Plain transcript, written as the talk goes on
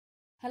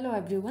Hello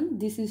everyone,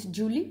 this is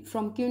Joolee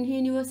from Kyunhee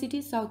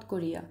University, South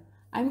Korea.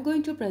 I am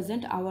going to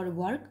present our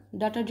work,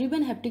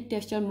 Data-Driven Haptic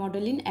Texture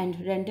Modeling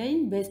and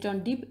Rendering based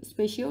on Deep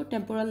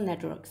Spatio-Temporal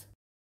Networks.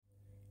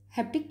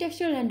 Haptic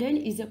texture rendering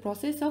is a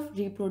process of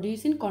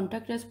reproducing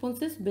contact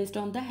responses based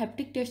on the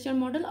haptic texture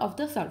model of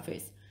the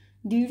surface.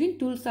 During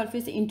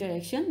tool-surface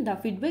interaction, the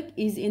feedback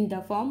is in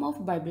the form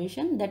of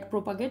vibration that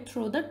propagates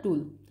through the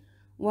tool.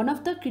 One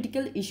of the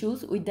critical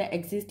issues with the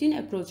existing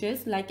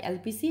approaches like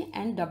LPC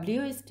and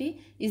WST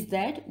is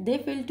that they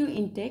fail to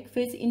intake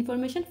phase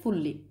information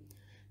fully.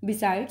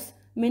 Besides,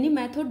 many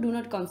methods do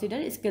not consider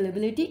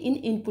scalability in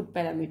input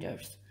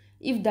parameters.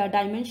 If the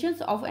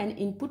dimensions of an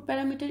input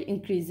parameter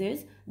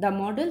increases, the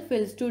model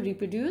fails to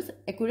reproduce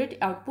accurate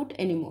output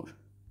anymore.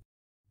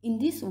 In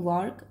this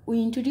work, we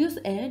introduce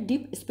a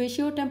deep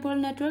spatio-temporal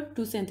network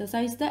to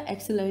synthesize the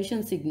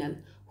acceleration signal,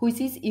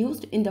 which is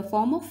used in the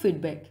form of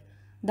feedback.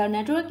 The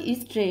network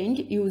is trained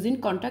using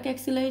contact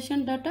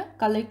acceleration data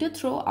collected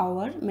through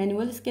our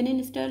manual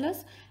scanning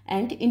stylus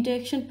and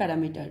interaction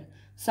parameter,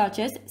 such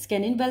as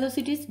scanning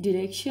velocities,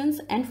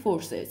 directions, and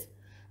forces.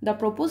 The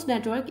proposed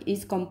network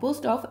is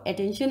composed of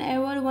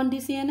attention-aware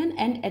 1D-CNN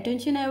and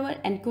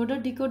attention-aware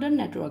encoder-decoder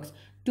networks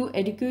to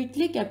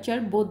adequately capture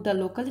both the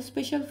local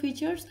spatial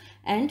features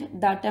and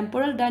the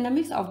temporal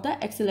dynamics of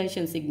the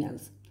acceleration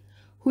signals,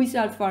 which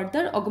are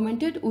further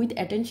augmented with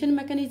attention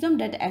mechanisms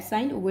that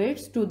assign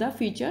weights to the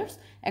features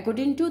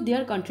according to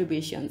their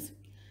contributions.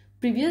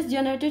 Previous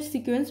generated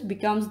sequence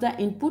becomes the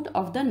input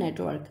of the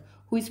network,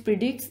 which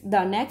predicts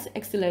the next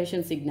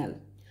acceleration signal.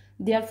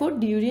 Therefore,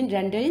 during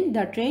rendering,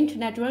 the trained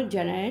network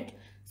generates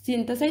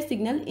synthesized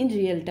signal in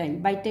real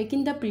time by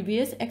taking the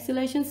previous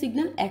acceleration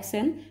signal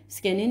xn,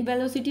 scanning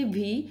velocity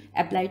v,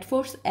 applied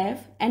force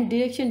f, and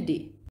direction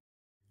d.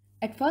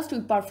 At first, we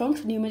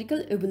performed numerical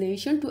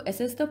evaluation to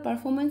assess the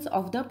performance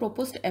of the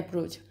proposed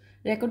approach.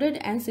 Recorded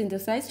and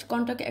synthesized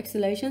contact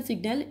acceleration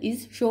signal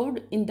is shown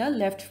in the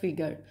left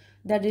figure.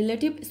 The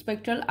relative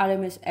spectral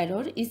RMS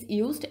error is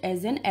used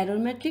as an error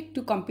metric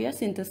to compare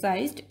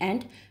synthesized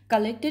and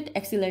collected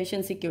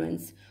acceleration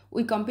sequence.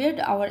 We compared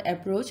our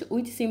approach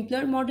with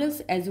simpler models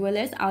as well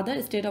as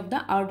other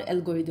state-of-the-art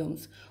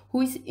algorithms,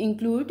 which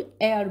include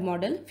AR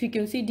model,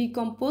 frequency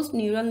decomposed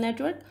neural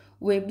network,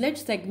 wavelet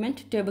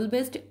segment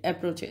table-based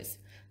approaches.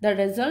 The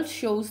result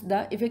shows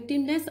the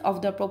effectiveness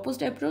of the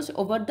proposed approach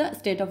over the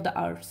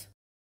state-of-the-art.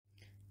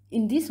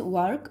 In this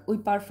work, we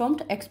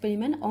performed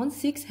experiment on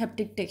 6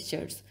 haptic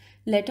textures.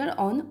 Later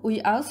on,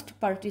 we asked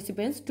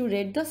participants to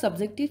rate the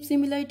subjective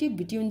similarity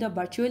between the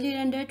virtually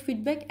rendered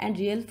feedback and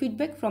real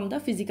feedback from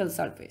the physical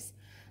surface.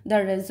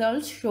 The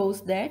result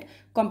shows that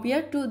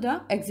compared to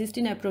the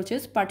existing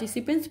approaches,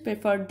 participants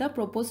preferred the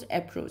proposed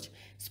approach,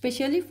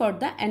 especially for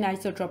the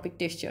anisotropic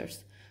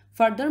textures.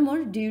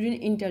 Furthermore, during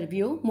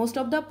interview, most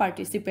of the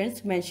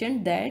participants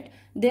mentioned that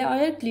they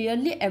are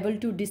clearly able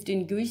to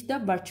distinguish the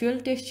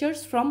virtual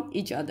textures from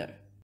each other.